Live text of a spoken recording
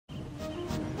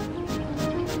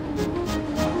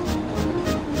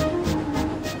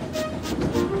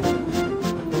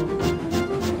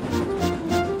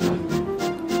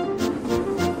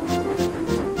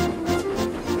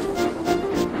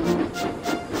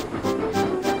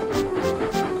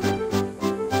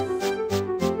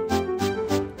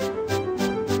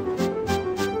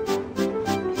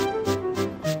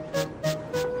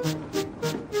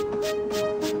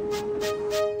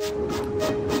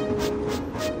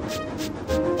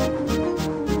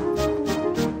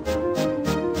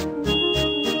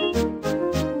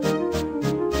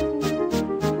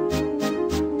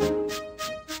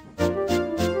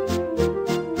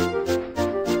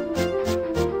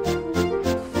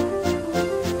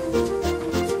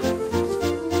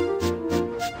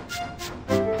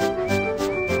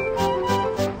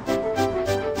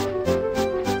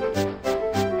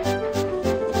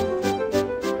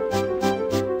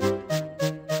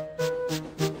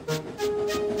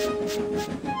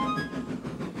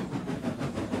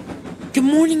Good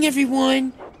morning,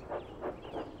 everyone.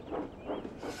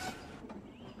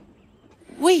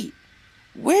 Wait,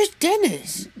 where's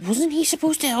Dennis? Wasn't he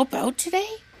supposed to help out today?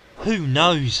 Who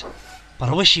knows? But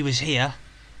I wish he was here.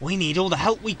 We need all the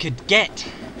help we could get.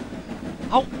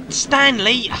 Oh,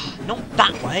 Stanley! Not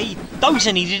that way. Those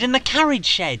are needed in the carriage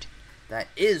shed. That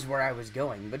is where I was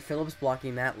going, but Philip's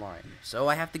blocking that line, so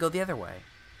I have to go the other way.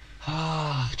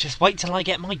 Just wait till I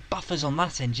get my buffers on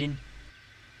that engine.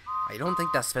 I don't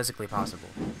think that's physically possible.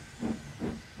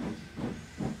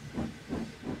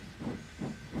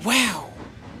 Wow,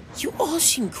 you all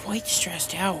seem quite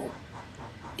stressed out.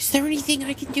 Is there anything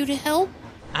I can do to help?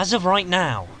 As of right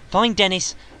now, find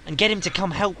Dennis and get him to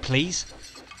come help, please.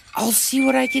 I'll see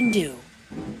what I can do.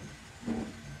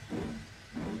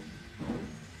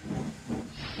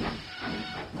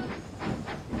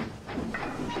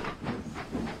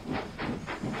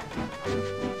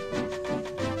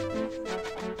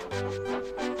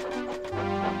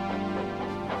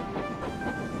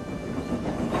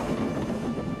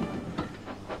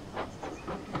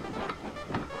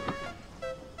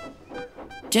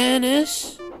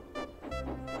 Dennis?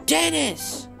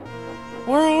 Dennis!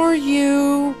 Where are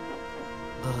you?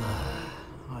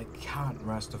 I can't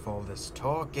rest of all this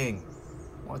talking.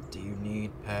 What do you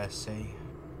need, Percy?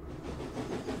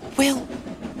 Well,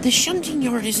 the shunting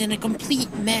yard is in a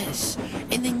complete mess,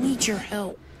 and they need your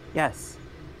help. Yes.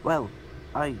 Well,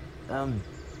 I,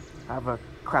 have a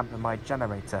cramp in my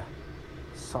generator.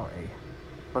 Sorry.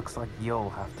 Looks like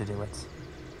you'll have to do it.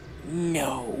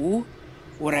 No.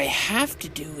 What I have to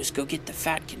do is go get the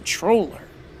fat controller.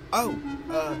 Oh,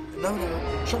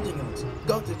 no, shunting yards.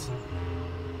 Got it.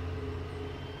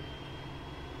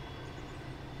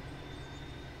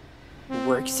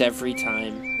 Works every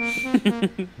time.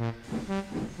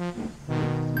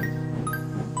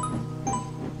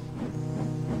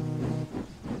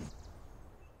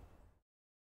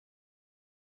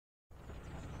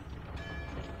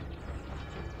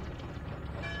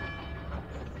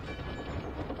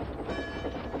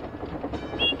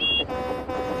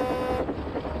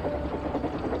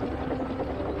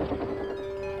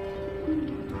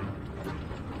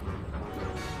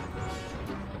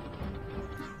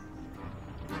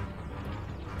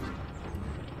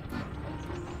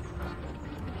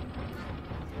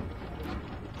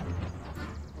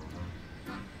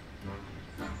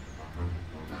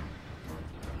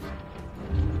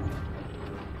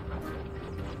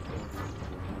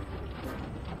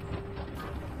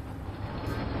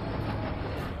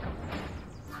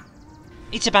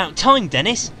 It's about time,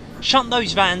 Dennis. Shunt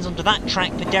those vans onto that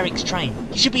track for Derek's train.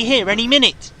 He should be here any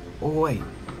minute. Oh, wait.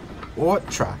 What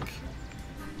track?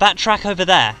 That track over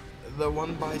there. The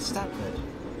one by Stanley?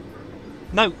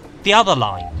 No, the other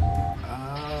line.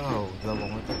 Oh, the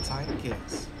one with the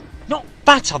tankers. Not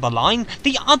that other line,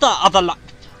 the other line.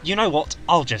 You know what?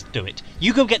 I'll just do it.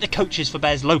 You go get the coaches for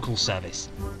Bear's local service.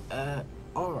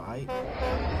 Alright.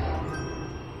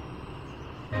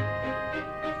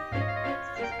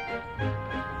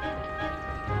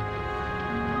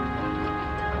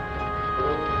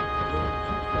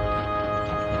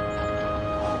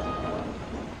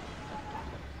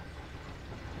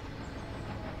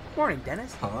 Morning,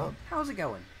 Dennis. Huh? How's it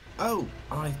going? Oh,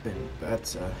 I've been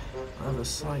better. I have a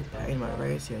slight pain in my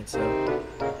radiator,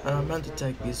 and I'm meant to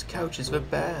take these coaches for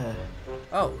Bear.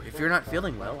 Oh, if you're not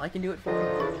feeling well, I can do it for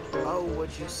you. Oh, would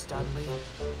you, Stanley?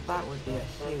 That would be a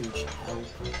huge help.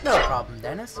 No problem,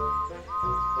 Dennis.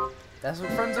 That's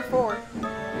what friends are for.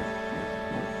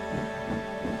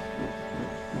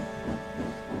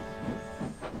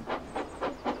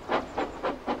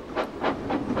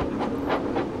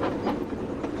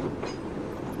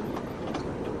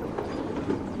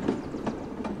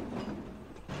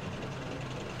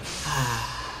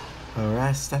 A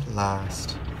rest at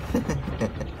last.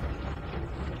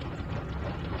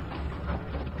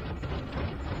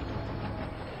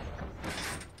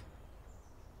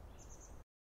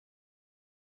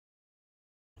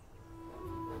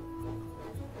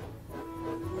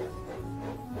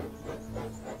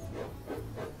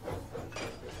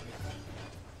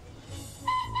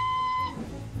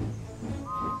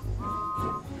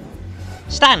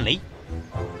 Stanley?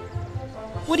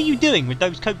 What are you doing with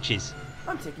those coaches?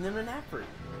 I'm taking them to Napford.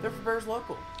 They're for Bear's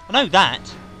Local. I know that,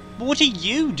 but what are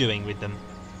you doing with them?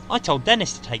 I told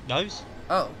Dennis to take those.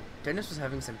 Oh, Dennis was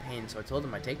having some pain, so I told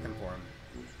him I'd take them for him.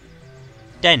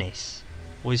 Dennis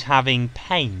was having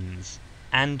pains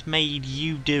and made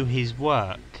you do his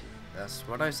work. That's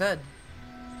what I said.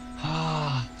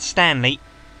 Stanley,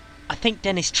 I think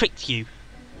Dennis tricked you.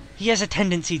 He has a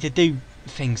tendency to do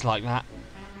things like that.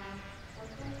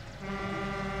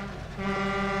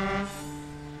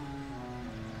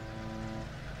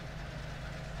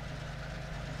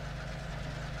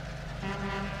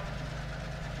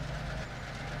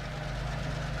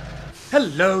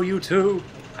 Hello, you two.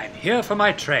 I'm here for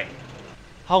my train.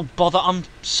 Oh, bother, I'm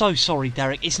so sorry,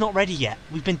 Derek. It's not ready yet.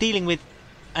 We've been dealing with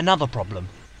another problem.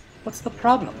 What's the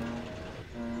problem?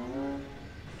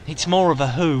 It's more of a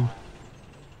who.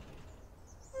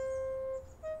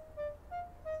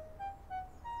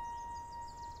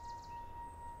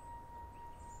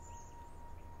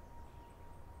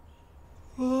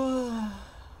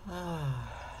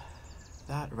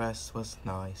 That rest was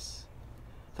nice.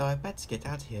 Though I better get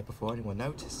out of here before anyone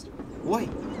noticed. Wait,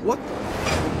 what?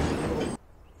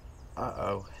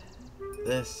 Uh-oh.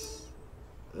 This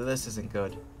isn't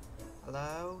good.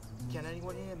 Hello? Can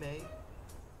anyone hear me?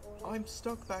 I'm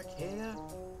stuck back here.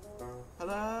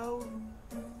 Hello?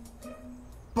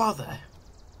 Bother!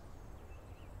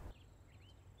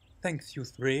 Thanks, you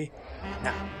three.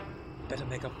 Now, better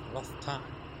make up for lost time.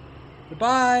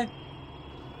 Goodbye!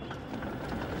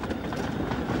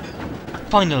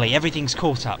 Finally, everything's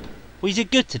caught up. We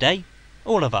did good today.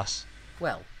 All of us.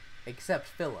 Well, except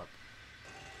Philip.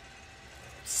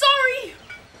 Sorry!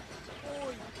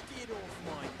 Oi, get off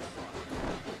my truck.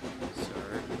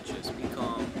 Sir, just be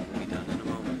calm. We'll be done in a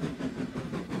moment.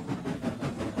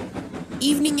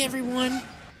 Evening, everyone.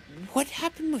 What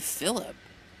happened with Philip?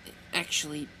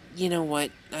 Actually, you know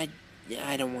what? I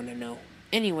don't want to know.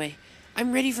 Anyway,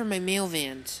 I'm ready for my mail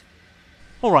vans.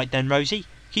 Alright then, Rosie.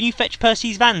 Can you fetch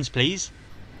Percy's vans, please?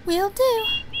 Will do.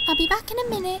 I'll be back in a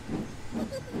minute.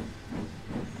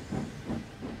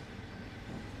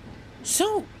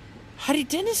 So, how did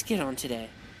Dennis get on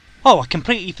today? Oh, I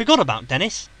completely forgot about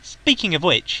Dennis. Speaking of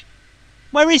which,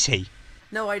 where is he?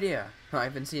 No idea. I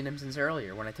haven't seen him since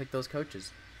earlier when I took those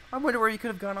coaches. I wonder where he could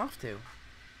have gone off to.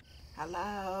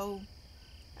 Hello?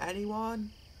 Anyone?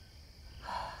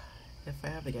 If I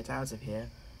ever get out of here,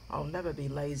 I'll never be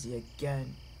lazy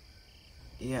again.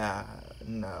 Yeah,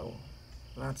 no.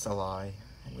 That's a lie,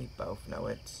 and we both know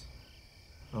it.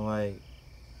 Oh wait,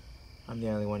 I'm the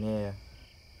only one here.